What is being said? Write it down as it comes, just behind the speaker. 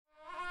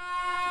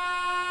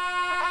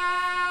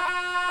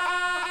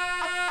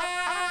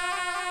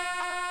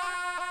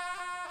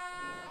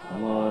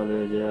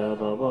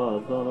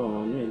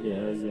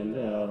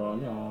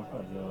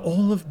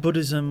All of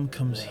Buddhism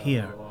comes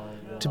here.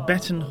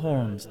 Tibetan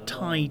horns,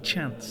 Thai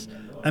chants,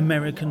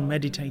 American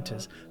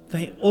meditators,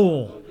 they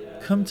all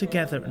come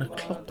together in a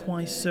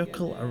clockwise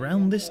circle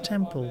around this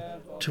temple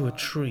to a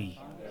tree.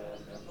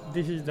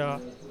 This is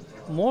the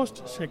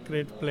most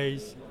sacred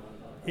place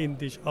in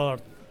this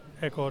earth,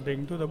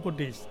 according to the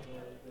Buddhists.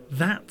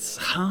 That's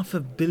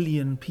 500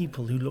 million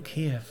people who look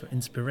here for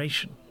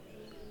inspiration.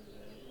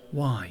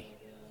 Why?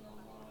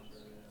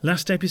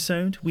 Last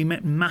episode, we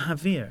met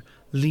Mahavir,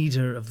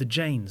 leader of the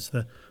Jains,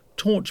 the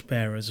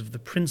torchbearers of the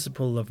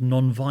principle of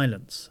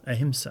non-violence,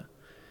 ahimsa.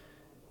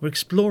 We're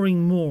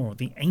exploring more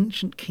the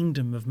ancient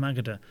kingdom of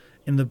Magadha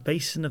in the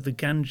basin of the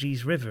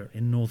Ganges River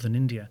in northern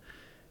India,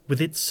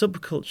 with its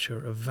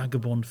subculture of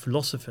vagabond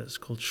philosophers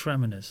called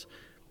Shramanas,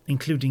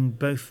 including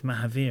both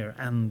Mahavir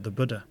and the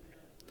Buddha.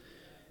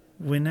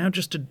 We're now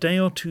just a day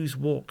or two's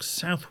walk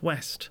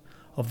southwest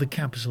of the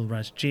capital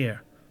Rajgir.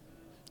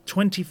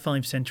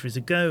 25 centuries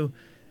ago,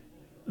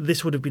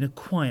 this would have been a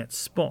quiet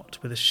spot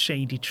with a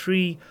shady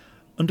tree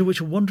under which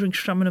a wandering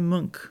Shramana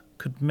monk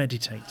could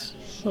meditate.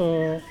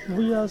 So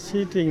we are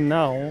sitting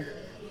now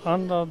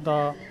under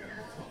the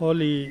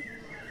holy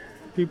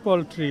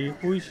people tree,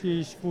 which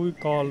is we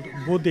called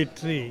Bodhi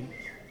tree.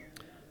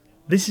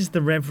 This is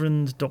the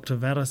Reverend Dr.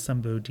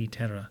 Varasambodhi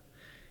Thera.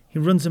 He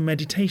runs a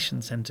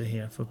meditation centre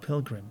here for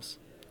pilgrims.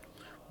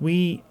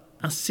 We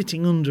are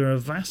sitting under a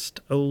vast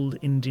old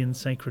Indian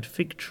sacred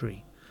fig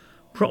tree.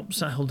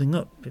 Props are holding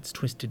up its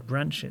twisted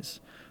branches.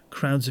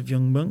 Crowds of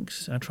young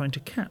monks are trying to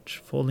catch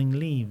falling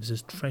leaves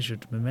as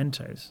treasured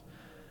mementos.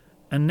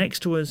 And next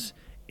to us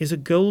is a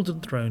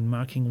golden throne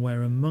marking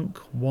where a monk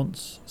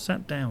once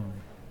sat down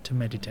to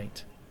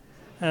meditate.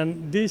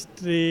 And this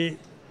tree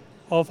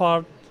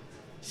offered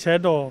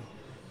shadow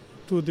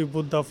to the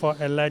Buddha for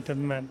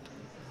enlightenment.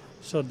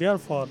 So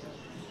therefore,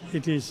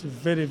 it is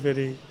very,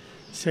 very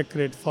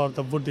sacred for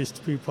the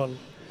Buddhist people.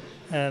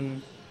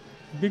 And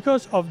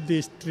because of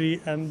this tree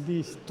and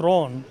this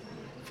throne,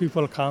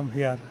 people come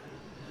here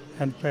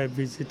and pay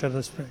visit and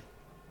respect.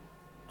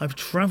 I've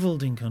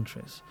travelled in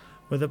countries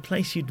where the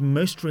place you'd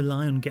most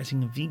rely on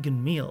getting a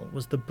vegan meal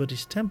was the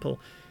Buddhist temple,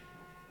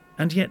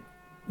 and yet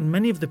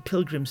many of the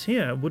pilgrims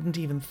here wouldn't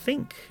even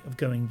think of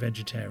going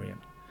vegetarian.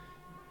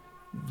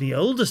 The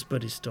oldest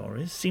Buddhist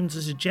stories seem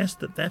to suggest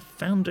that their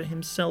founder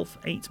himself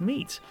ate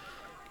meat,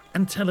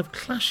 and tell of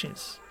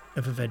clashes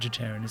over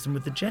vegetarianism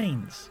with the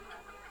Jains.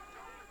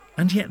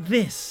 And yet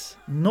this,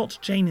 not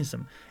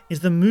Jainism, is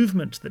the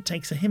movement that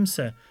takes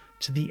ahimsa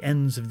to the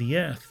ends of the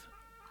earth.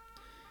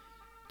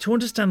 To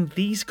understand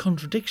these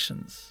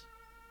contradictions,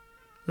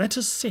 let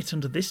us sit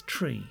under this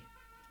tree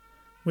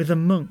with a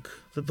monk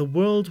that the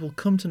world will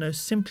come to know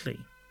simply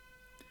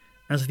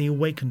as the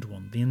awakened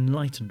one, the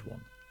enlightened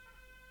one,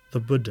 the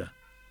Buddha.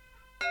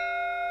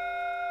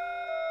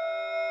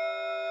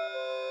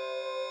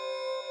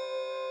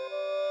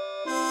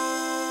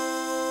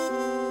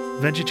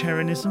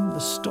 Vegetarianism, the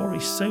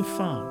story so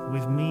far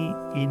with me,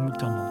 Ian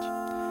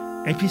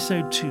MacDonald.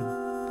 Episode 2,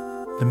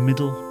 The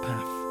Middle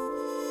Path.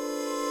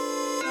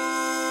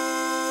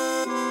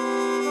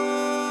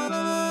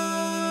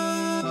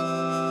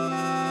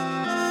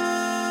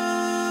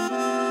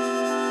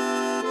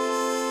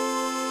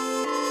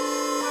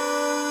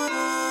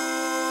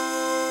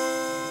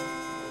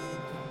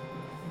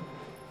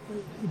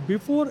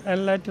 Before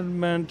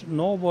enlightenment,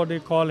 nobody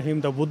called him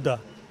the Buddha.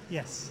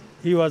 Yes.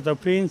 He was the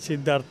Prince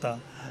Siddharta.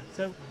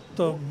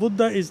 So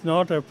Buddha is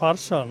not a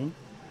person,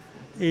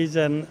 is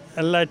an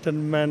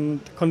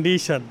enlightenment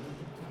condition.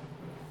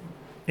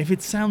 If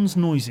it sounds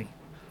noisy,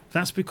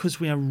 that's because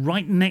we are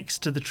right next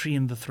to the tree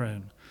and the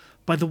throne,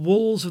 by the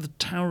walls of the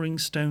towering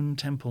stone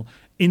temple,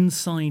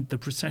 inside the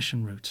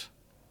procession route.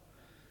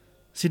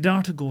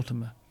 Siddharta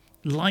Gautama,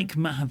 like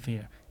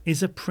Mahavir,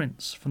 is a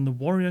prince from the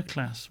warrior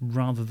class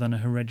rather than a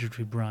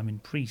hereditary Brahmin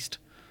priest.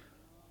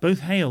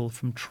 Both hail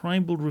from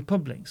tribal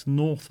republics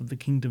north of the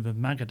kingdom of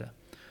Magadha.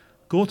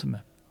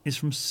 Gautama is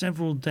from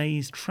several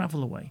days'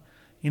 travel away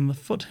in the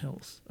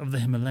foothills of the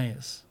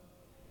Himalayas.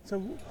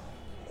 So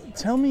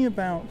tell me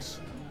about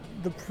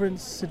the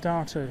Prince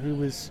Siddharta who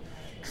was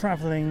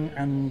travelling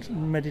and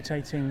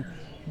meditating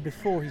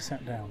before he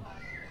sat down.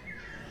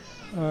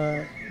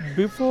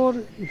 Before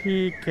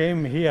he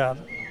came here,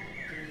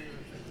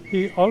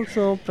 he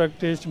also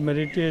practiced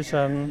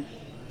meditation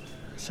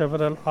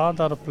several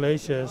other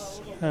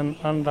places and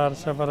under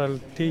several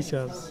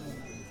teachers.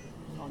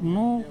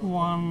 No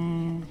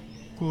one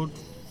could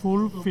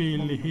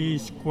fulfill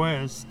his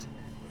quest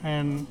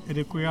and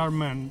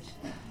requirement,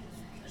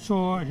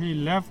 so he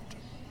left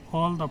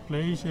all the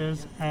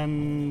places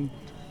and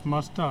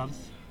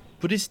masters.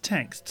 Buddhist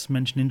texts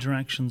mention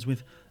interactions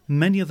with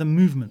many other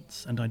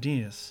movements and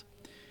ideas.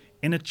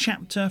 In a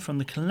chapter from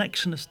the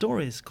collection of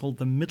stories called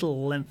the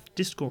Middle Length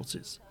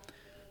Discourses,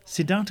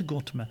 Siddharta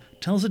Gautama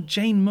tells a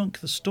Jain monk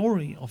the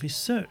story of his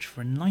search for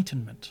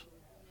enlightenment.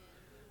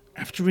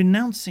 After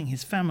renouncing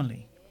his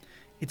family,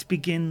 it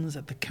begins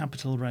at the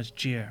capital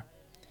Rajgir.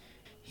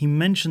 He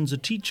mentions a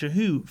teacher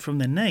who, from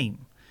their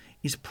name,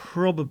 is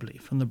probably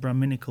from the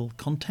Brahminical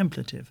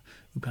contemplative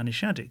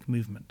Upanishadic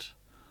movement,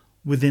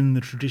 within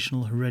the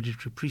traditional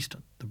hereditary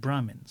priesthood, the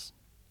Brahmins.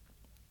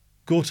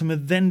 Gautama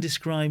then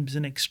describes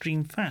an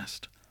extreme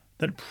fast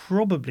that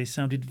probably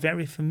sounded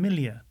very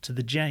familiar to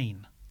the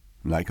Jain.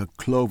 Like a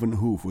cloven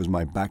hoof was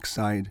my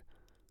backside,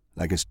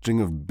 like a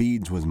string of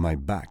beads was my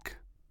back,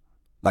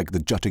 like the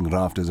jutting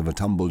rafters of a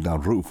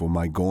tumble-down roof were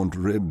my gaunt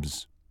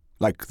ribs,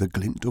 like the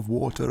glint of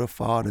water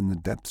afar in the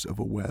depths of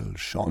a well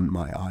shone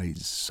my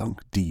eyes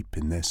sunk deep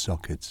in their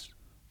sockets.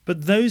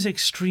 But those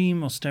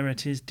extreme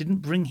austerities didn't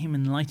bring him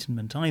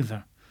enlightenment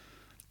either,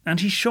 and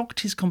he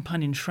shocked his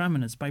companion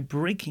Shramanas by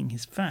breaking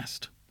his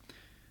fast.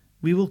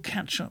 We will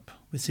catch up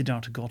with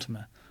Siddharta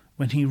Gautama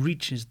when he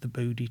reaches the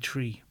Bodhi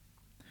tree.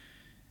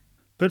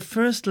 But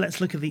first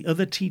let's look at the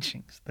other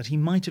teachings that he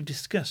might have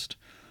discussed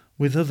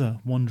with other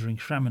wandering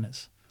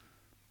Shramanas,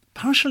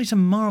 partially to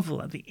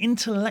marvel at the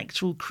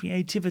intellectual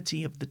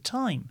creativity of the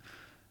time,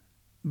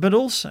 but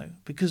also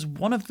because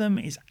one of them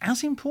is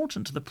as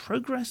important to the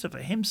progress of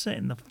ahimsa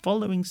in the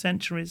following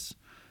centuries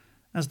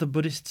as the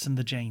Buddhists and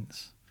the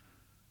Jains.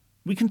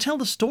 We can tell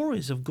the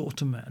stories of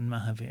Gautama and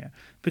Mahavir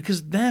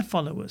because their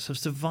followers have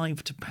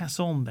survived to pass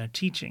on their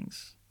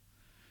teachings.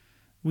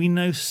 We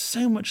know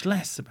so much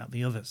less about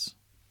the others.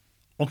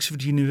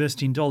 Oxford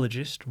University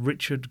Indologist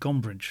Richard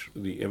Gombrich.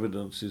 The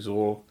evidence is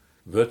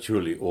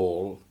virtually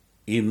all,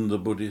 in the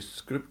Buddhist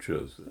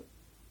scriptures.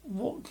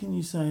 What can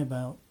you say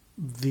about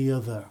the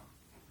other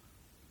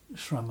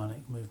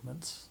Shramanic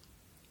movements?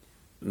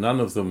 None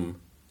of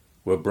them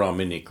were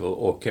Brahminical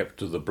or kept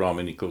to the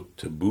Brahminical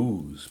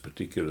taboos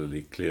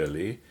particularly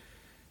clearly.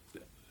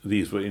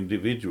 These were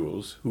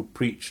individuals who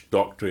preached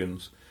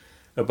doctrines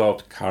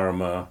about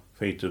karma,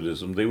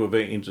 fatalism. They were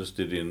very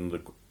interested in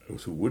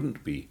those who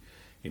wouldn't be,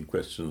 in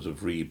questions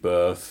of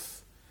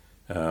rebirth,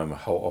 how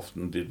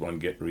often did one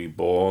get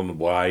reborn,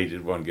 why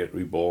did one get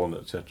reborn,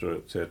 etc.,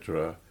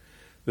 etc.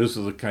 Those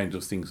are the kinds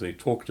of things they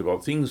talked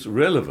about, things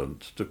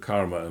relevant to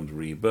karma and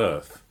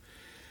rebirth.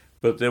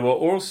 But there were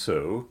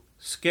also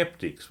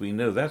skeptics. We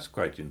know that's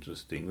quite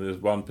interesting. There's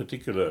one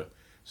particular,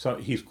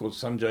 he's called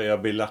Sanjaya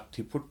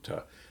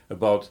Belatthiputta,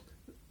 about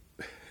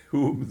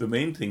whom the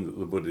main thing that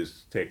the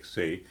Buddhist texts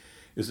say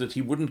is that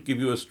he wouldn't give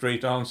you a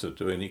straight answer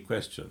to any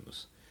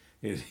questions.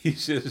 He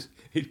says,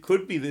 it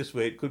could be this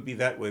way, it could be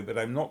that way, but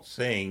I'm not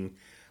saying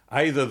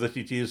either that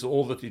it is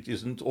or that it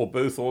isn't, or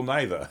both or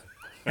neither.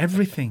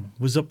 Everything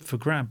was up for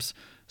grabs.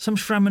 Some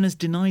Shramanas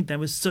denied there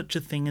was such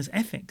a thing as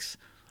ethics.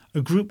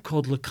 A group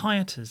called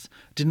Lokayatas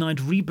denied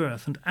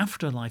rebirth and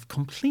afterlife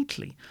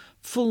completely,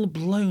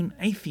 full-blown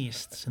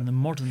atheists in the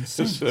modern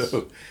sense.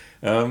 So,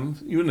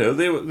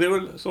 they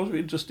were sort of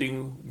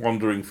interesting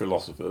wandering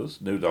philosophers,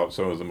 no doubt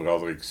some of them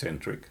rather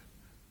eccentric.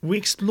 We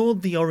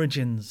explored the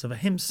origins of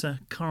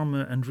ahimsa,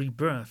 karma and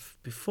rebirth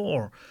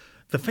before.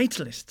 The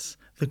fatalists,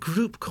 the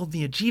group called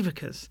the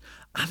Ajivikas,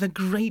 are the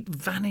great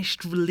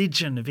vanished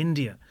religion of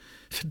India.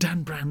 The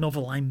Dan Brown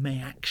novel I may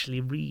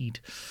actually read.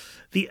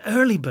 The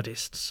early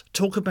Buddhists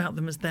talk about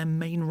them as their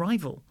main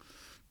rival.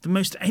 The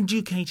most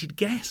educated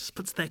guess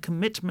puts their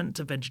commitment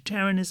to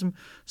vegetarianism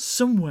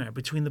somewhere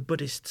between the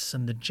Buddhists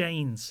and the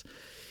Jains.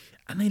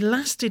 And they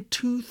lasted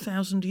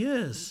 2,000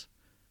 years.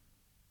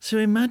 So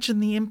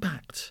imagine the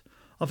impact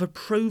of a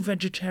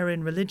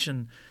pro-vegetarian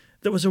religion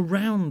that was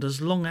around as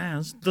long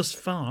as, thus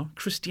far,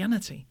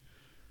 Christianity.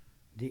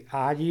 The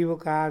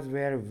Ajivikas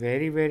were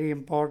very, very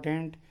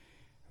important,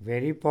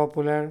 very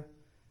popular.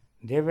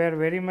 They were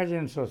very much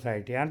in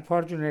society.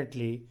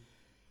 Unfortunately,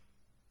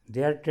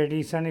 their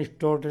tradition is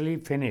totally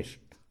finished,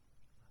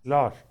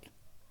 lost.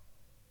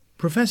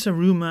 Professor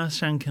Ruma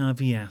Shankar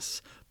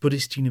Vyas,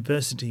 Buddhist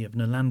University of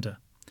Nalanda.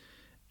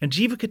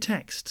 Ajivika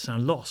texts are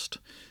lost,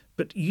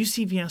 but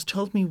UC Vyas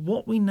told me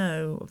what we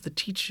know of the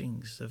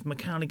teachings of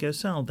Macaulay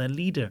Gosal, their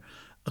leader,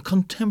 a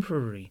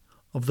contemporary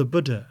of the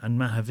Buddha and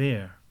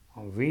Mahavir.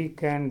 We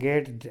can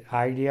get the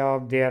idea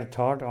of their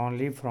thought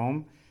only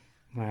from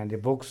the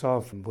books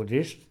of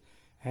Buddhist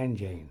and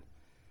Jain.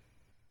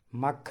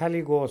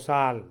 Macaulay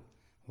Gosal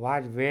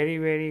was very,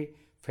 very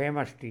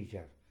famous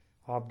teacher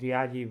of the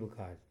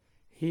Ajivikas.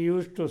 He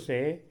used to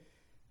say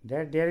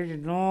that there is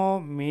no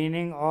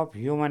meaning of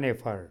human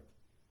effort.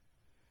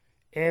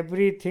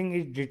 Everything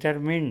is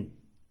determined.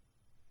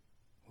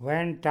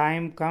 When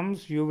time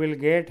comes, you will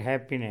get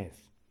happiness.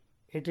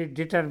 It is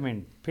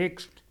determined,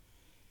 fixed.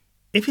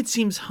 If it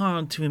seems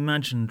hard to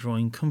imagine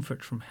drawing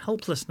comfort from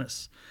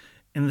helplessness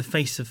in the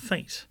face of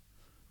fate,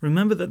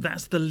 remember that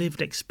that's the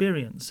lived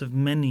experience of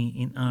many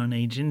in Iron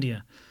Age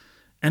India,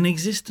 an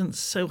existence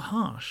so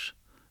harsh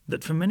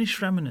that for many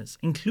Shramanas,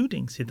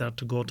 including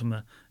Siddharta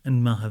Gautama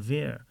and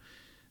Mahavir,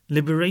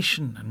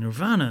 liberation and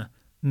nirvana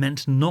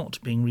meant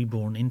not being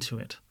reborn into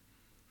it.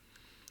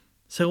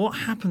 So what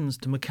happens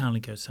to Macaulay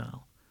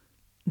Gosal?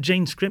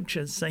 Jain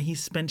scriptures say he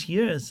spent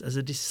years as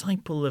a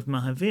disciple of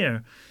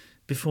Mahavir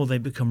before they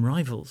become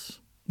rivals.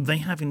 They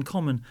have in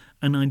common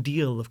an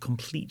ideal of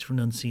complete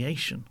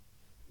renunciation.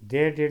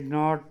 They did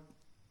not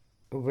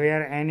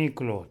wear any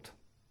cloth,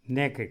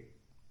 naked,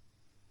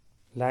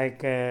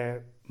 like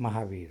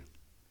Mahavir.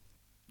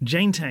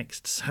 Jain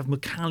texts have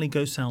Mukali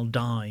Gosal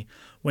die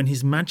when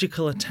his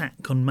magical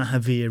attack on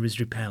Mahavir is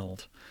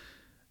repelled.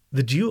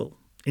 The duel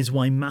is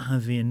why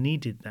Mahavir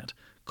needed that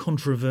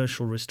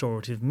controversial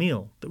restorative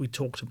meal that we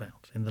talked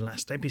about in the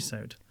last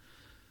episode.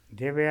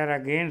 They were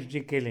against the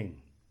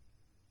killing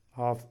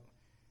of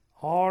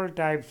all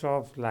types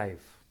of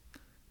life.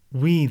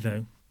 We,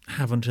 though,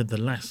 haven't heard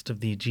the last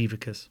of the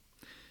Ajivikas.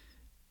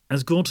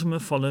 As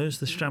Gautama follows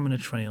the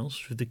Shramana trails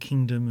through the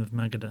kingdom of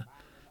Magadha,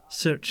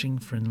 searching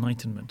for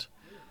enlightenment,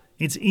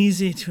 it's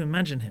easy to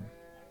imagine him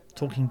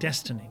talking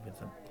destiny with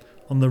them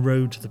on the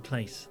road to the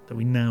place that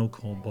we now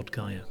call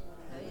Bodhgaya.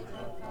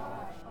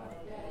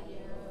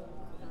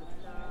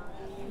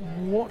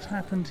 What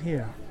happened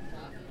here?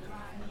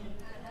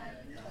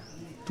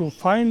 To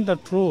find the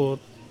truth,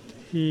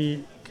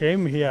 he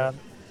came here,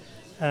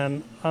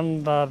 and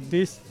under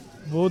this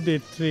Bodhi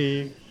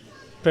tree,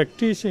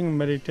 practicing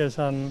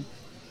meditation,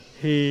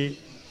 he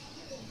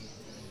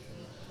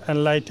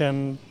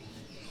enlightened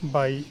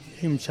by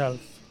himself.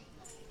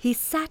 He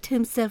sat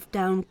himself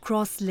down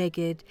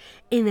cross-legged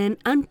in an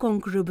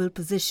unconquerable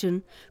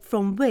position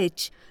from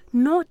which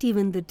not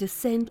even the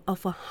descent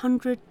of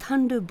 100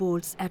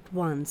 thunderbolts at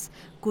once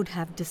could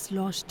have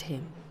dislodged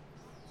him.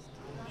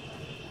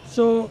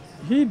 So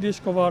he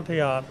discovered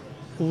here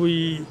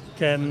we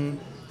can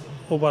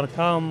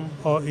overcome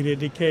or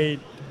eradicate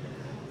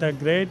the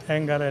great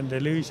anger and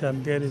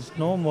delusion. There is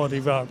no more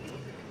rebirth,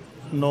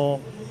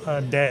 no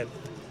death.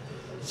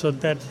 So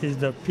that is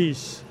the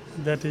peace,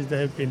 that is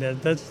the happiness,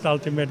 that's the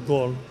ultimate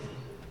goal.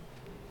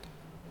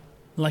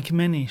 Like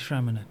many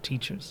Shramana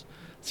teachers,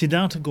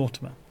 Siddharta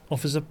Gautama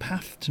offers a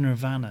path to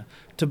nirvana,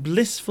 to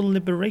blissful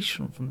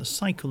liberation from the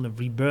cycle of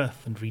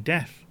rebirth and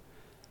redeath.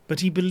 But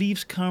he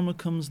believes karma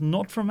comes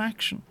not from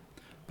action,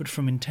 but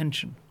from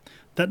intention,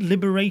 that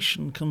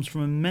liberation comes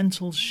from a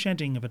mental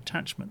shedding of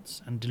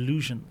attachments and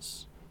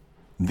delusions.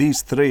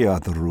 These three are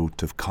the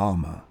root of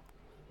karma.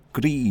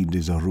 Greed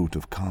is a root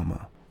of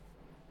karma.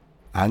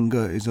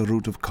 Anger is a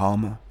root of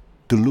karma.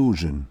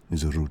 Delusion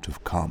is a root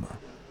of karma.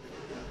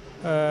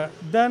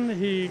 Then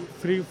he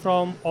free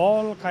from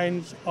all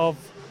kinds of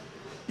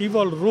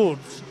evil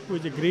roots,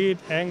 which greed,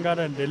 anger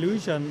and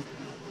delusion.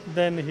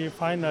 Then he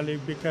finally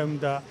became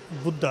the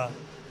Buddha.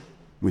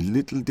 With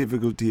little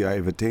difficulty I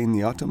have attained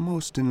the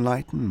uttermost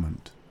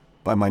enlightenment.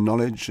 By my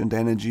knowledge and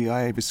energy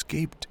I have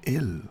escaped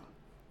ill.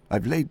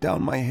 I've laid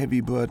down my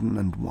heavy burden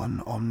and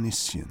won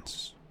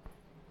omniscience.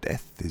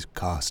 Death is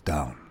cast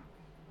down,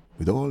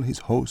 with all his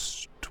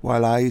host,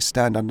 while I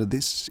stand under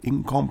this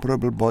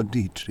incomparable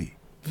Bodhi tree.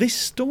 This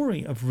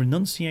story of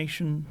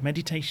renunciation,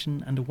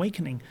 meditation and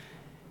awakening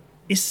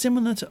is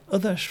similar to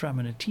other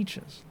Shramana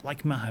teachers,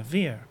 like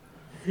Mahavir.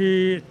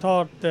 He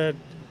thought that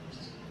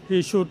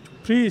he should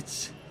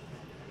preach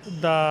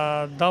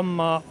the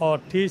Dhamma or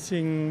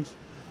teachings,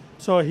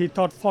 so he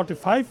taught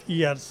 45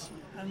 years.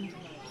 And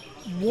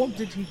what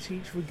did he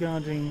teach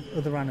regarding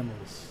other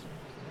animals?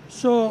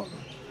 So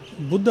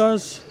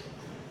Buddha's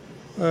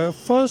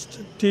first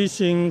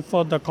teaching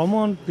for the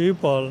common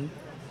people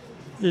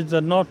is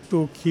not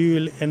to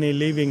kill any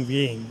living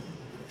being.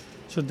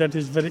 So that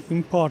is very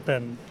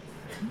important.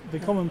 The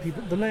common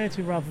people, the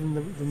laity rather than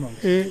the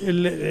monks?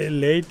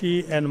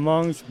 Laity and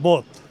monks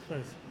both.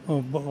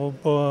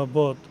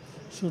 Both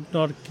should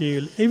not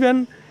kill.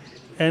 Even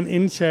an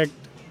insect,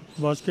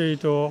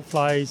 mosquito,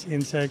 flies,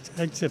 insects,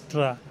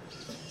 etc.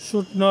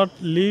 should not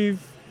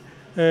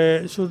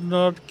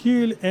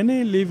kill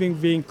any living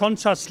being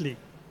consciously.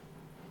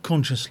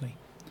 Consciously.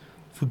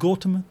 For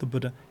Gautama, the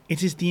Buddha,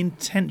 it is the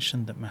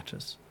intention that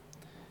matters.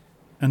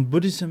 And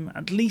Buddhism,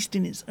 at least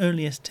in its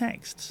earliest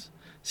texts,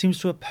 seems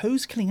to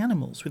oppose killing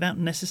animals without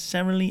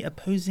necessarily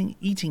opposing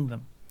eating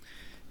them.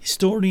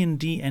 Historian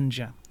D.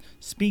 Enja,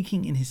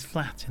 speaking in his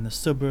flat in the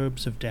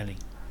suburbs of Delhi.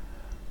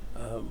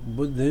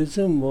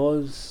 Buddhism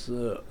was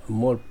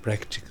more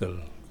practical.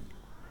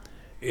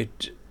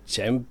 It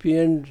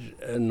championed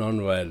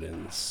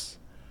non-violence.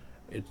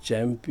 It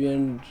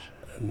championed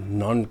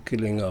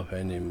non-killing of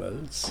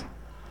animals.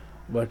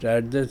 But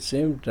at the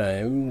same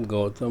time,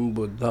 Gautama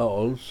Buddha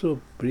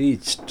also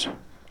preached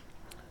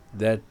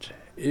that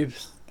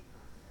if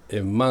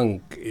a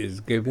monk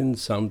is given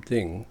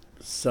something,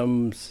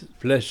 some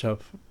flesh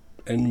of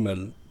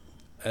animal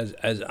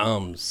as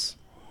alms,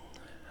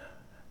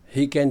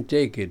 he can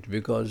take it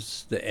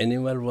because the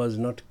animal was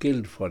not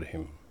killed for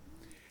him.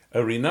 A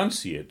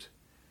renunciate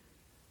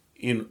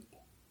in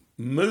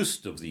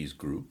most of these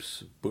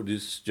groups,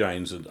 Buddhists,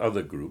 Jains and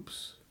other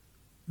groups,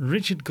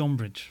 Richard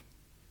Gombrich.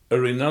 a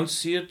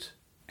renunciate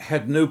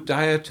had no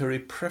dietary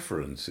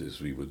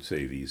preferences, we would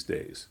say these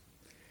days.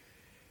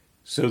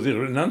 So the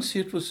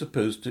renunciate was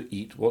supposed to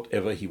eat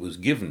whatever he was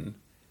given,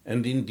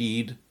 and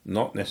indeed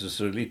not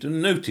necessarily to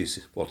notice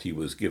what he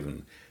was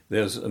given.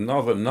 There's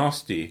another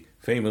nasty,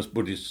 famous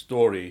Buddhist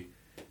story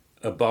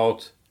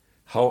about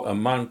how a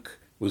monk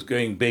was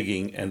going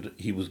begging and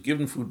he was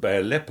given food by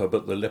a leper,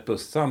 but the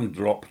leper's thumb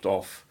dropped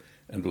off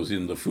and was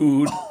in the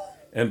food,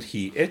 and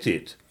he ate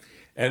it.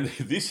 And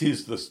this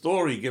is the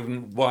story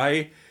given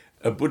why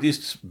a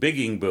Buddhist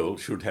begging bowl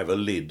should have a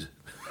lid.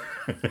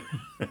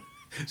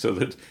 so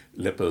that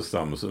lepers'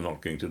 thumbs are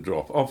not going to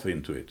drop off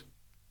into it.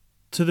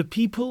 To the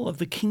people of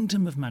the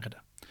kingdom of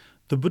Magadha,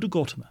 the Buddha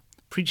Gautama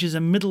preaches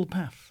a middle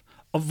path,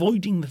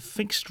 avoiding the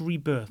fixed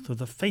rebirth of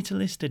the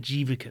fatalist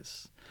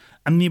Ajivikas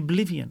and the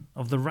oblivion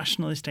of the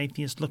rationalist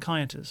atheist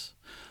Lokayatas,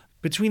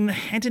 between the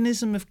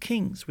hedonism of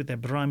kings with their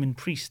Brahmin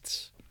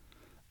priests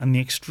and the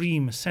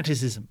extreme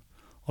asceticism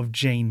of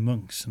Jain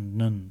monks and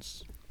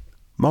nuns.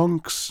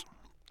 Monks,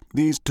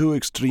 these two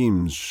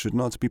extremes should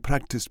not be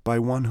practiced by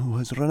one who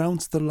has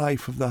renounced the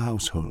life of the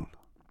household.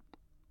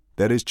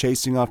 There is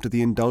chasing after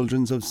the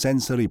indulgence of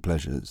sensory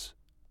pleasures,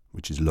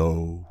 which is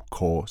low,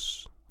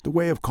 coarse, the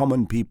way of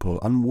common people,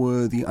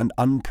 unworthy and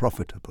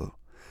unprofitable.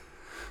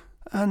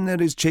 And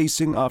there is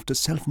chasing after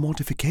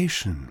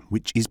self-mortification,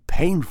 which is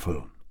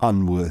painful,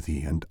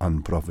 unworthy and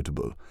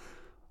unprofitable.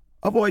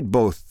 Avoid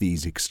both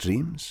these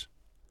extremes.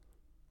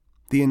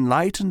 The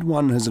enlightened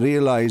one has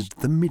realized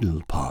the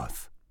middle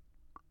path.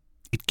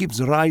 It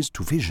gives rise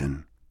to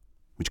vision,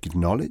 which gives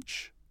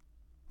knowledge,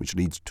 which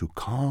leads to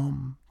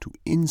calm, to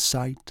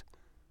insight,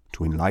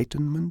 to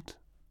enlightenment,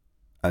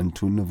 and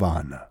to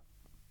nirvana.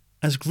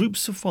 As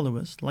groups of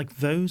followers, like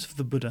those of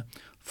the Buddha,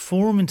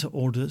 form into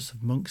orders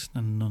of monks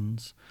and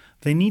nuns,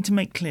 they need to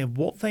make clear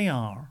what they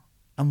are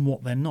and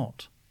what they're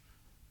not.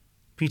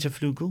 Peter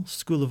Flugel,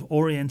 School of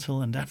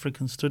Oriental and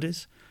African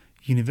Studies,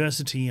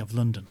 University of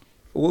London.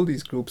 All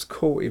these groups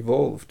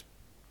co-evolved.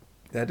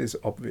 That is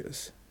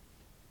obvious.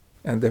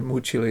 And they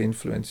mutually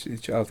influence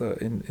each other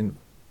in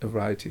a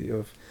variety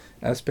of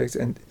aspects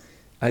and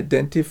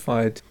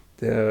identified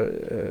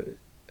their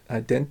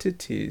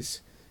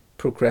identities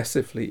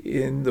progressively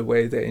in the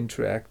way they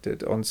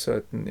interacted on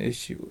certain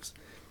issues.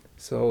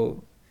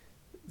 So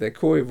they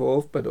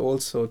co-evolved but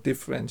also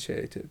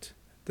differentiated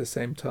at the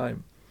same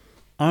time.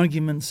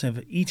 Arguments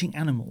over eating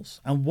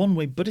animals and one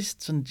way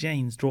Buddhists and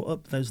Jains draw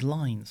up those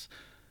lines.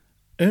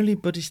 Early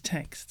Buddhist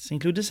texts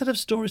include a set of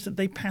stories that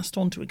they passed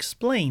on to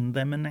explain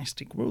their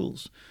monastic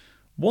rules.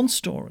 One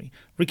story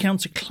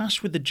recounts a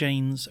clash with the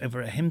Jains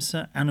over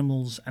ahimsa,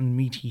 animals and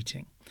meat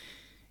eating.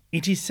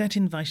 It is set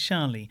in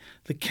Vaishali,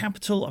 the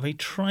capital of a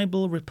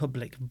tribal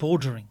republic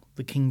bordering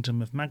the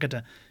kingdom of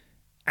Magadha,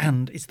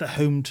 and it's the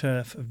home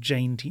turf of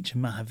Jain teacher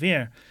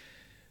Mahavir.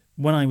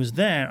 When I was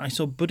there, I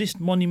saw Buddhist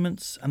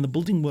monuments and the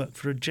building work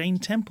for a Jain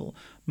temple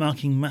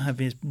marking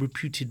Mahavir's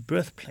reputed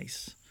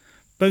birthplace.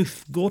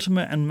 Both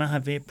Gautama and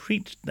Mahavir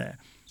preached there.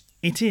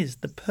 It is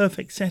the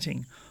perfect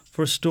setting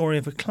for a story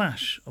of a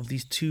clash of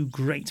these two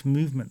great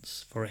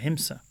movements for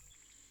ahimsa.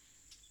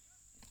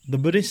 The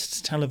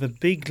Buddhists tell of a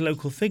big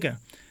local figure,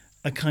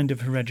 a kind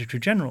of hereditary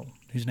general,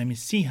 whose name is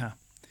Siha.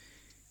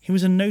 He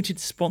was a noted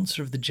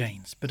sponsor of the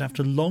Jains, but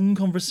after long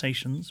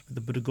conversations with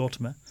the Buddha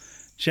Gautama,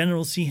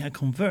 General Siha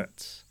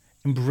converts,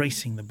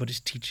 embracing the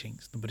Buddhist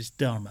teachings, the Buddhist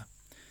Dharma.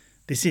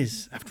 This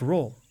is, after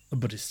all, a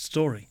Buddhist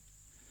story.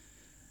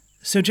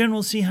 So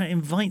General Siha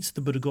invites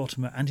the Buddha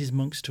Gautama and his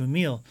monks to a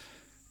meal.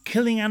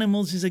 Killing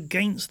animals is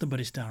against the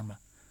Buddhist Dharma,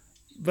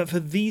 but for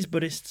these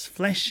Buddhists,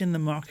 flesh in the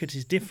market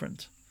is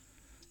different.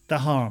 The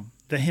harm,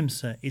 the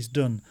himsa, is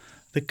done,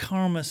 the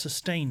karma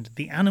sustained,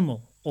 the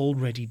animal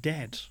already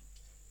dead.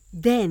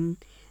 Then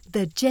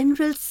the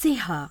General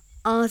Siha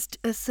asked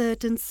a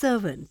certain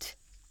servant,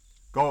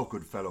 Go,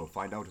 good fellow,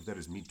 find out if there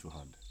is meat to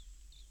hunt.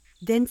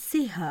 Then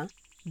Siha,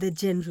 the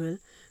general,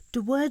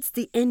 towards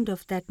the end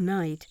of that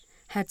night,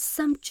 had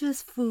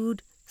sumptuous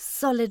food,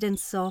 solid and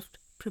soft,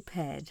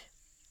 prepared.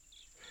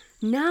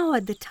 Now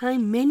at the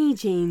time many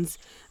Jains,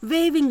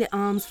 waving their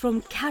arms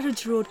from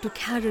carriage road to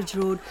carriage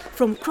road,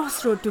 from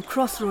crossroad to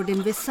crossroad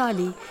in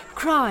Vaishali,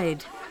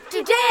 cried,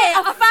 Today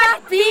a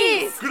fat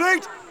beast,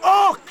 Great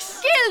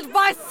ox! killed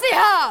by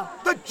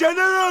Siha, The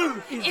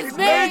general is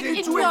made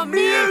into a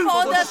meal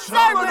for the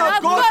servant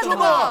of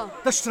Gautama,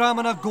 The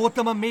Shramana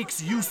Gautama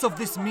makes use of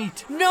this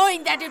meat.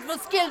 knowing that it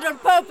was killed on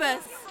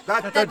purpose,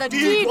 that the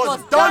deed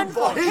was done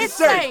for his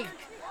sake.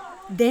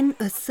 Then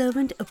a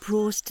servant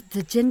approached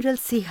the General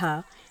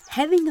Siha.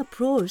 Having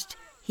approached,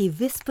 he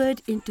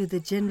whispered into the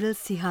General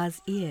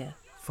Siha's ear,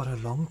 For a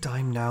long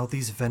time now,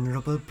 these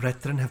venerable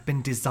brethren have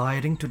been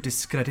desiring to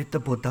discredit the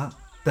Buddha,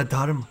 the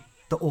Dharma,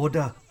 the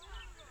order.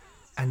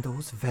 And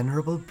those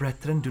venerable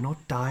brethren do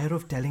not tire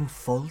of telling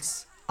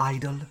false,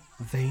 idle,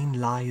 vain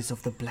lies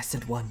of the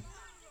Blessed One.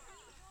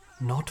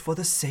 Not for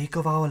the sake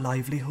of our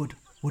livelihood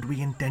would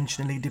we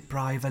intentionally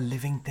deprive a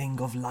living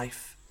thing of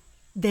life.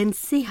 Then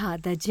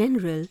Siha, the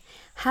general,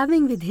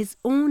 having with his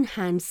own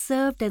hand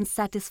served and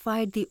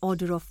satisfied the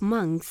order of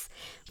monks,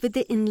 with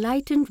the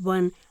enlightened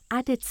one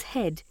at its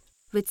head,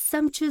 with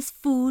sumptuous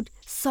food,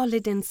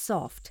 solid and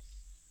soft.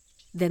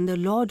 Then the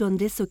Lord on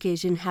this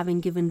occasion, having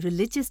given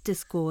religious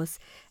discourse,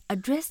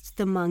 addressed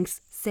the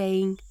monks,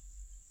 saying,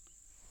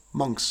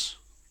 Monks,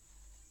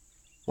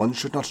 one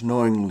should not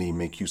knowingly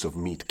make use of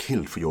meat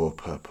killed for your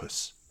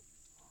purpose.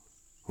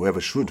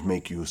 Whoever should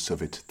make use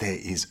of it, there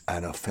is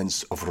an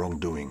offence of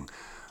wrongdoing.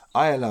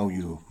 I allow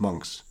you,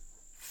 monks,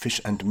 fish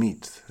and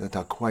meat that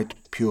are quite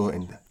pure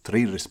in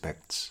 3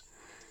 respects.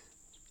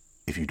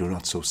 If you do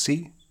not so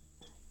see,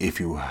 if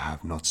you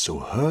have not so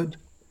heard,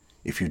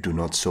 if you do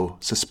not so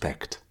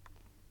suspect.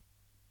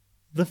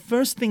 The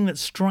first thing that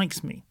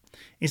strikes me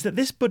is that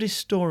this Buddhist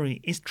story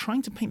is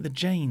trying to paint the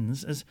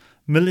Jains as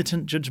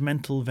militant,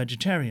 judgmental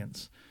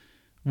vegetarians.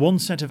 One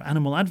set of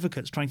animal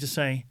advocates trying to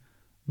say,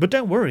 but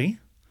don't worry,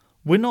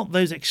 we're not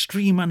those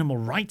extreme animal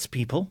rights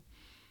people.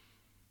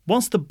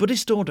 Whilst the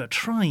Buddhist order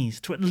tries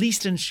to at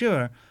least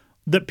ensure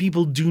that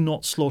people do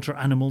not slaughter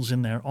animals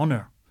in their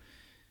honour.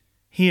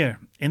 Here,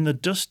 in the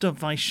dust of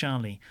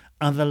Vaishali,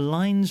 are the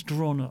lines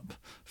drawn up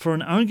for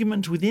an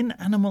argument within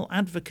animal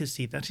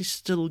advocacy that is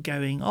still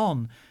going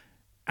on.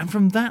 And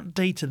from that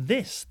day to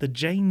this, the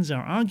Jains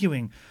are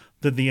arguing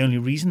that the only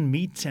reason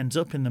meat ends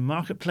up in the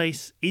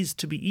marketplace is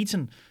to be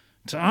eaten,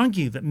 to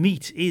argue that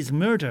meat is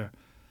murder.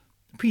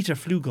 Peter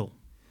Flugel.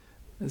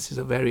 This is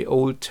a very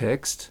old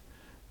text,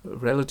 a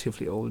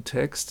relatively old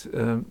text.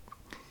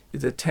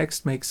 The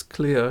text makes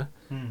clear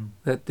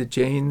that the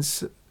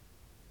Jains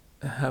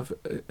have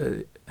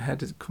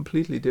had a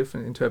completely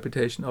different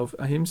interpretation of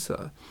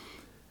ahimsa,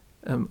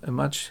 a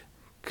much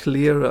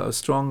clearer,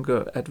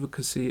 stronger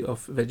advocacy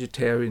of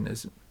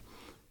vegetarianism.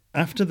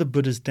 After the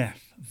Buddha's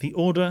death, the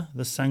order,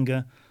 the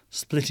Sangha,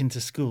 split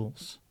into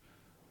schools.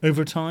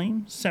 Over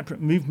time, separate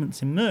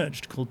movements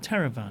emerged called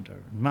Theravada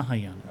and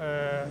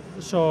Mahayana.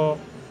 So,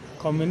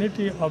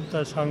 community of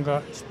the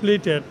Sangha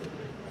split it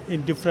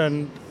in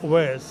different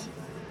ways.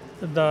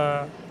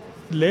 The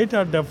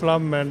later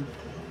development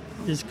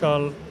is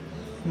called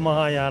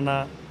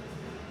Mahayana,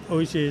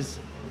 which is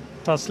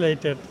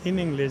translated in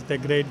English, the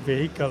great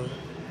vehicle.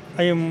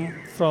 I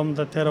am from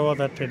the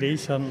Theravada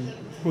tradition,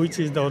 which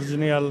is the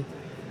original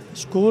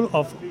school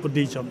of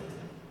Buddhism.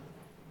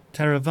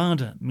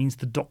 Theravada means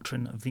the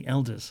doctrine of the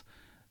elders,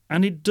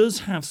 and it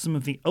does have some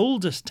of the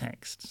oldest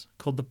texts,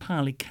 called the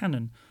Pali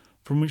Canon,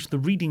 from which the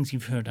readings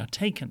you've heard are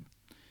taken.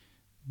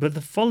 But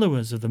the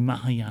followers of the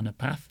Mahayana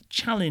path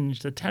challenge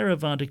the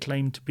Theravada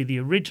claim to be the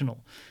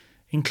original,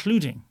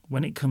 including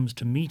when it comes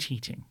to meat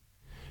eating.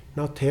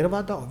 Now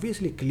Theravada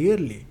obviously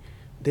clearly,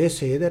 they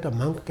say that a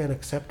monk can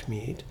accept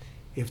meat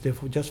if they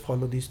just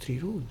follow these 3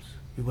 rules.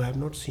 You have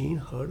not seen,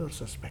 heard or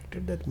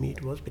suspected that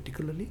meat was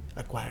particularly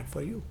acquired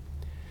for you.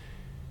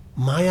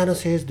 Mahayana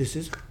says this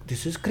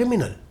is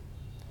criminal,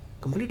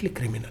 completely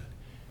criminal.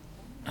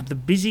 At the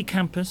busy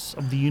campus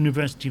of the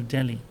University of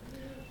Delhi,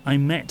 I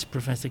met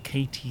Professor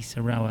K.T.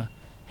 Sarawa,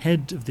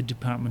 head of the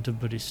Department of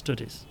Buddhist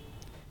Studies.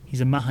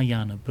 He's a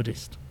Mahayana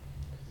Buddhist.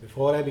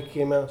 Before I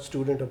became a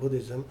student of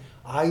Buddhism,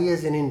 I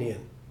as an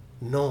Indian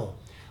know,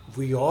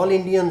 we all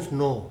Indians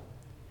know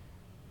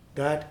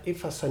that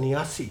if a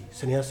sannyasi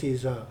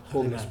is a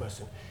homeless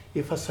person,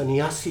 if a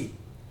sannyasi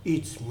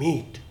eats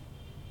meat,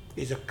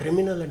 is a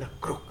criminal and a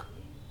crook.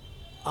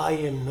 I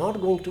am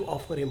not going to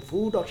offer him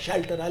food or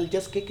shelter, I'll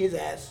just kick his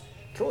ass,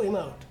 throw him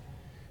out.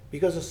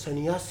 Because a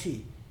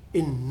sannyasi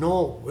in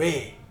no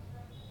way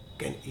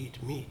can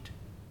eat meat.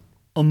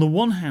 On the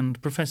one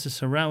hand, Professor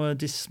Sarawa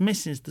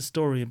dismisses the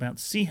story about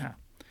Siha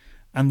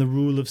and the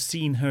rule of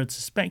seen, heard,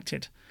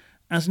 suspected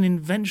as an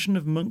invention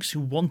of monks who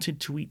wanted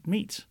to eat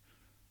meat.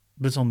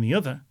 But on the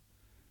other,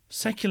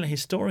 secular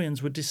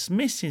historians would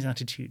dismiss his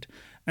attitude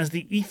as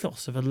the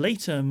ethos of a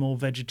later, more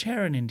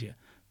vegetarian India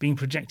being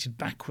projected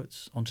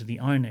backwards onto the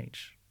Iron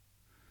Age.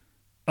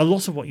 A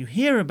lot of what you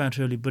hear about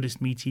early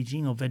Buddhist meat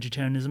eating or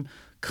vegetarianism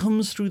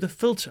comes through the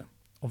filter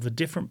of the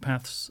different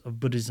paths of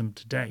Buddhism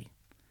today.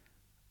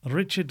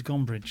 Richard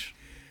Gombrich.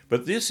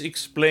 But this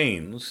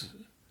explains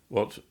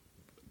what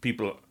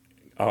people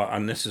are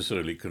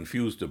unnecessarily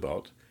confused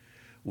about,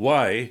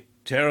 why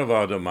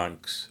Theravada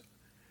monks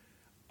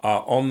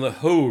are on the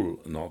whole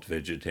not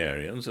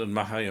vegetarians, and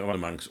Mahayana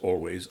monks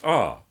always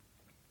are.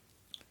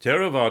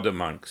 Theravada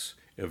monks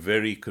are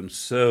very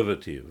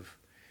conservative,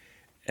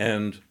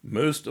 and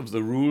most of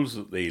the rules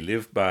that they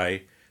live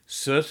by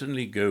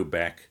certainly go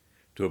back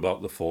to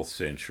about the 4th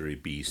century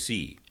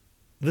BC.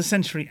 The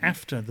century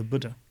after the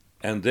Buddha.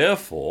 And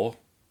therefore,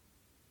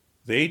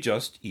 they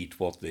just eat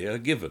what they are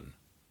given.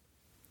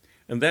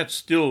 And that's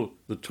still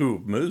the true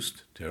of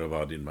most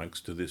Theravadian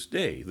monks to this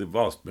day, the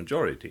vast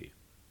majority.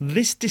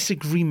 This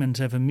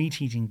disagreement over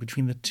meat eating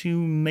between the 2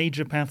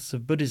 major paths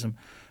of Buddhism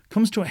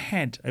comes to a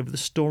head over the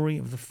story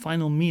of the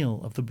final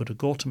meal of the Buddha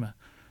Gautama.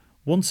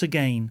 Once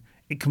again,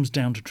 it comes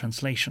down to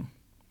translation.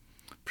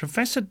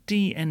 Professor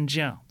D. N.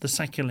 Jha, the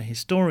secular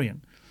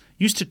historian,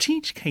 used to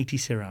teach K.T.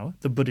 Sarawa,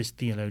 the Buddhist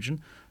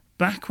theologian,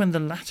 back when the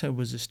latter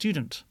was a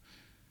student.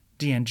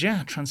 D. N.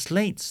 Jha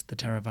translates the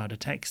Theravada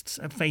texts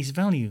at face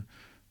value.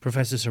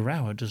 Professor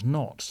Sarawa does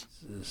not.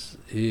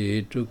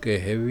 He took a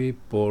heavy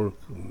pork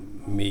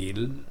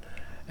meal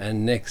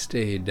and next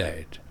day he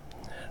died.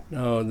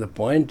 Now the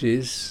point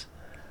is,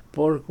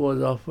 pork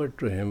was offered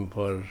to him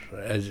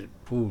as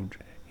food.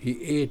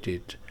 He ate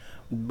it,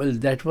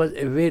 but that was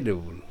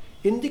available.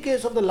 In the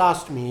case of the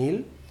last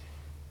meal,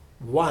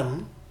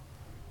 one,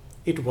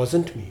 it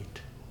wasn't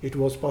meat. It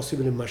was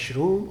possibly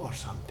mushroom or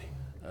something.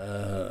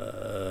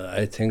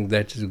 I think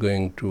that is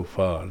going too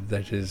far.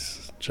 That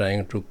is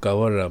trying to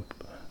cover up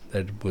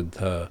that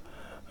Buddha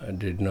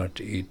did not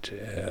eat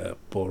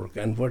pork.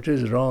 And what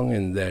is wrong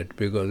in that?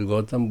 Because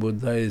Gautama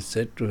Buddha is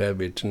said to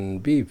have eaten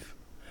beef.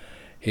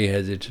 He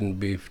has eaten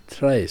beef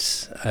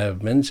thrice. I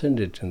have mentioned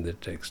it in the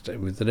text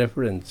with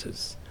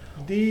references.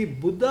 The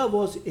Buddha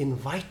was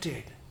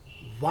invited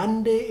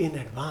one day in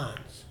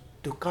advance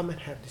to come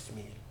and have this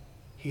meal.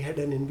 He had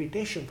an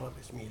invitation for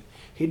this meal.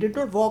 He did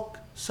not walk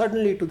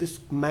suddenly to this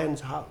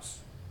man's house.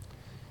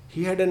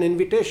 He had an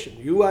invitation.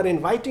 You are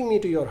inviting me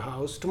to your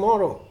house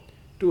tomorrow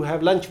to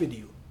have lunch with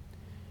you.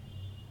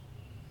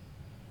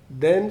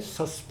 Then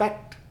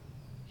suspect,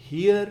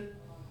 hear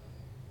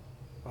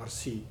or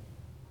see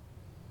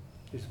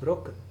is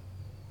broken.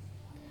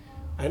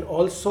 And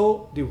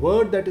also the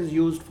word that is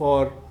used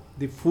for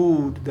the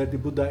food that the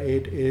Buddha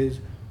ate is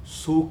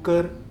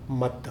sukar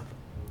madhav.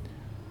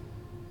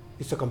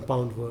 It's a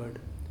compound word.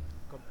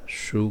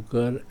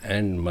 Shukar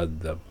and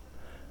madhav.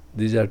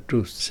 These are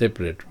two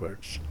separate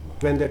words.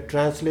 When they're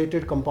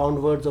translated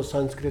compound words of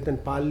Sanskrit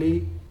and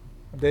Pali,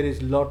 there is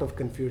a lot of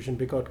confusion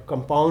because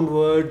compound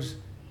words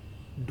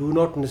do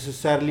not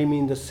necessarily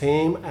mean the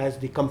same as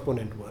the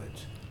component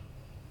words.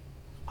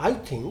 I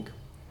think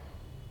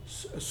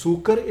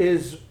sukar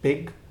is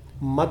pig,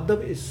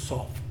 madhav is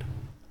soft.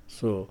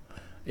 So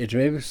it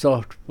may be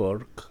soft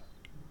pork,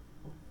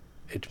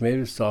 it may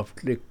be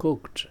softly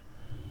cooked.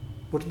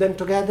 Put them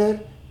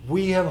together,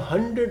 we have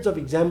hundreds of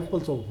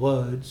examples of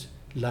words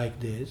like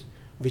this,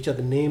 which are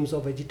the names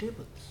of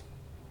vegetables.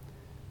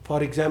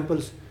 For example,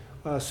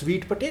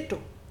 sweet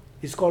potato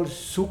is called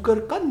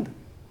sukar kand.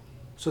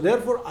 So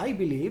therefore, I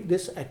believe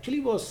this actually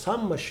was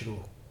some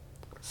mushroom.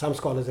 Some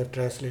scholars have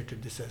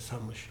translated this as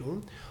some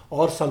mushroom,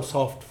 or some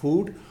soft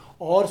food,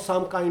 or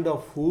some kind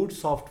of food,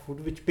 soft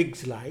food, which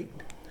pigs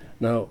liked.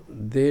 Now,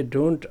 they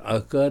don't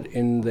occur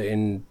in the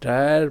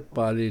entire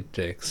Pali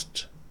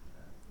text.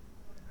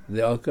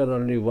 They occur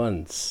only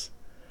once.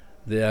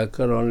 They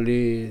occur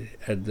only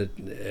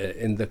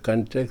in the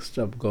context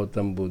of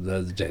Gautama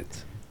Buddha's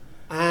death.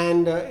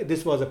 And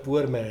this was a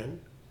poor man,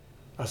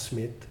 a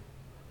smith,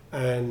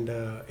 and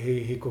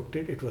he cooked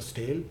it. It was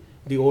stale.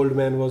 The old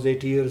man was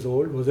 80 years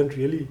old, wasn't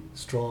really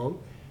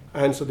strong.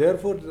 And so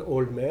therefore the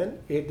old man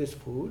ate this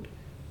food,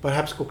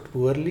 perhaps cooked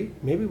poorly,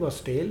 maybe was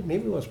stale,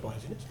 maybe was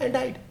poisonous, and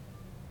died.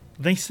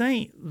 They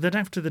say that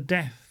after the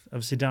death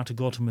of Siddharta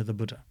Gautama the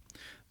Buddha,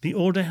 the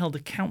order held a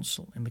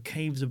council in the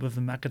caves above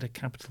the Magadha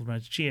capital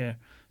Rajgir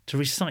to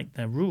recite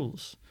their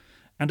rules,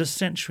 and a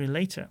century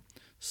later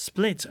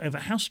split over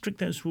how strict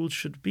those rules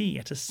should be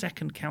at a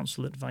second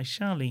council at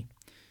Vaishali,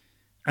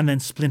 and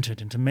then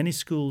splintered into many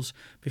schools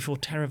before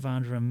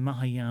Theravada and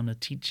Mahayana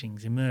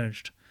teachings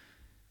emerged.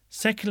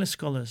 Secular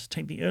scholars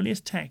take the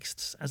earliest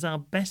texts as our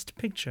best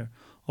picture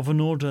of an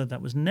order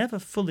that was never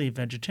fully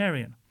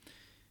vegetarian.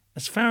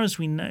 As far as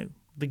we know,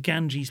 the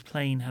Ganges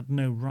plain had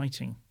no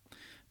writing.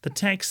 The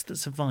texts that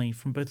survived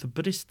from both the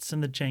Buddhists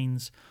and the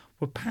Jains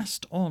were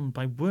passed on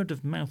by word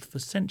of mouth for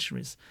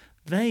centuries.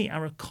 They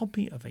are a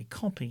copy of a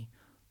copy,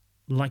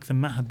 like the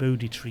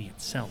Mahabodhi tree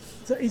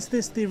itself. So is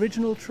this the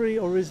original tree,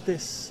 or is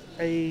this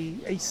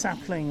a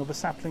sapling of a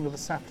sapling of a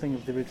sapling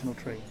of the original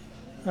tree?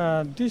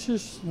 This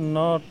is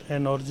not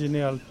an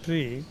original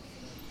tree.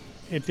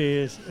 It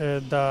is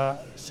the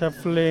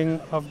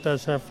sapling of the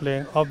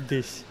sapling of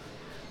this,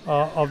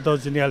 of the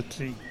original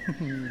tree.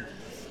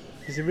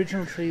 His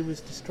original tree was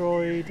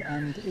destroyed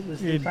and it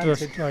was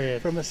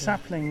replanted from a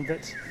sapling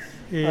that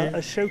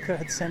Ashoka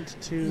had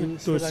sent to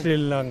Sri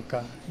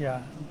Lanka.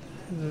 Yeah.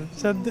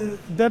 So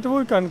that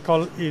we can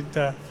call it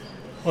the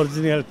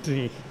original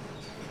tree.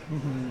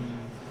 Mm-hmm.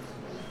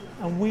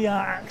 And we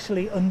are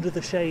actually under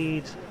the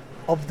shade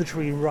of the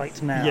tree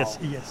right now.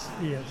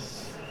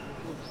 Yes.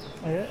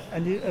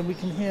 And we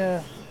can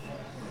hear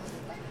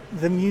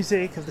the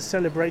music of the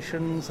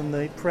celebrations and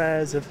the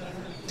prayers of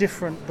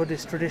different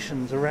Buddhist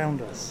traditions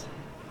around us.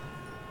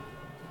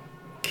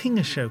 King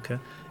Ashoka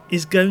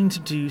is going to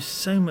do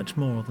so much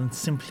more than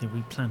simply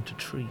replant a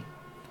tree.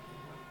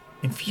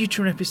 In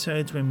future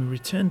episodes, when we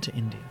return to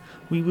India,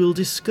 we will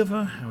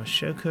discover how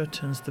Ashoka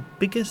turns the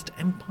biggest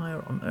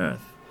empire on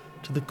earth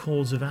to the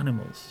cause of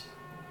animals,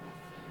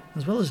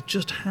 as well as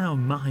just how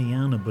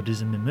Mahayana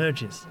Buddhism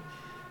emerges.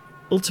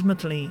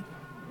 Ultimately,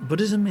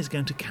 Buddhism is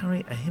going to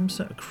carry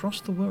ahimsa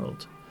across the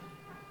world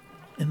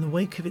in the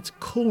wake of its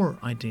core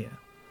idea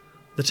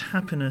that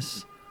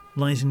happiness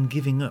lies in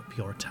giving up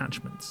your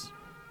attachments.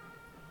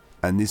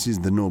 And this is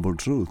the noble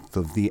truth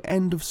of the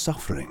end of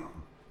suffering.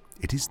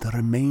 It is the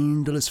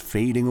remainderless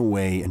fading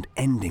away and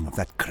ending of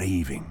that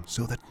craving,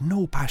 so that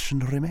no passion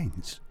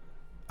remains.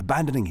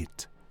 Abandoning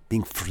it,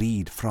 being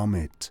freed from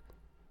it,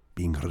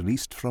 being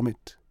released from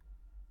it,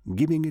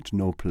 giving it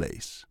no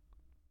place.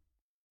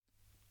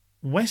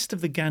 West of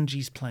the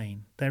Ganges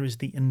plain, there is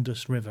the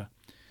Indus River.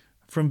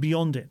 From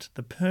beyond it,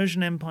 the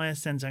Persian Empire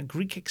sends out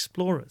Greek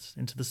explorers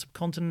into the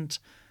subcontinent.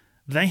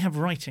 They have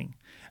writing,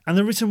 and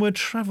the written word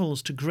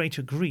travels to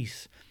Greater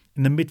Greece.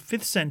 In the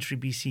mid-5th century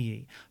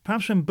BCE,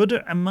 perhaps when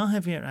Buddha and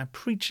Mahavir are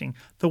preaching,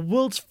 the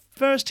world's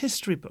first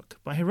history book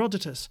by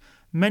Herodotus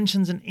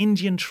mentions an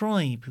Indian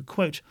tribe who,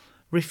 quote,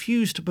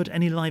 refuse to put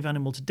any live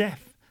animal to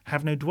death,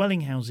 have no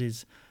dwelling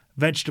houses,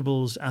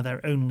 vegetables are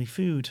their only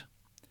food.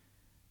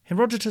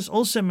 Herodotus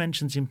also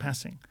mentions in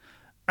passing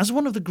As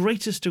one of the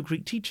greatest of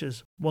Greek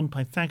teachers, one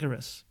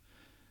Pythagoras,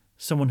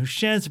 someone who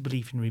shares a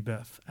belief in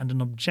rebirth and an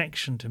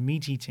objection to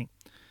meat eating.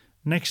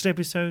 Next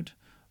episode,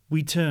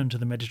 we turn to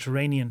the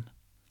Mediterranean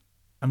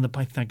and the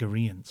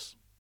Pythagoreans.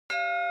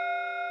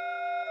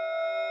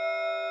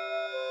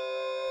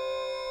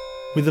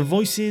 With the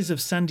voices of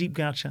Sandeep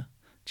Garcha,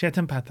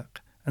 Chetan Pathak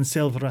and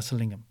Selva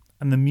Rasalingam,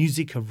 and the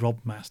music of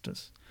Rob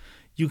Masters.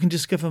 You can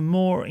discover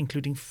more,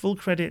 including full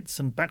credits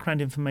and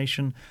background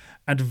information,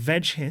 at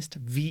VegHist,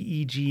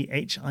 VEGHIST.org.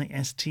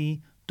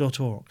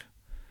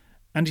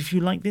 And if you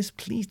like this,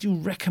 please do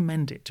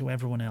recommend it to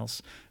everyone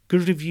else.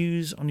 Good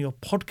reviews on your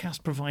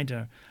podcast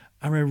provider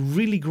are a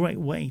really great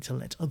way to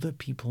let other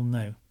people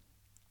know.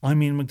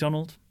 I'm Ian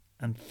MacDonald,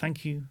 and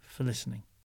thank you for listening.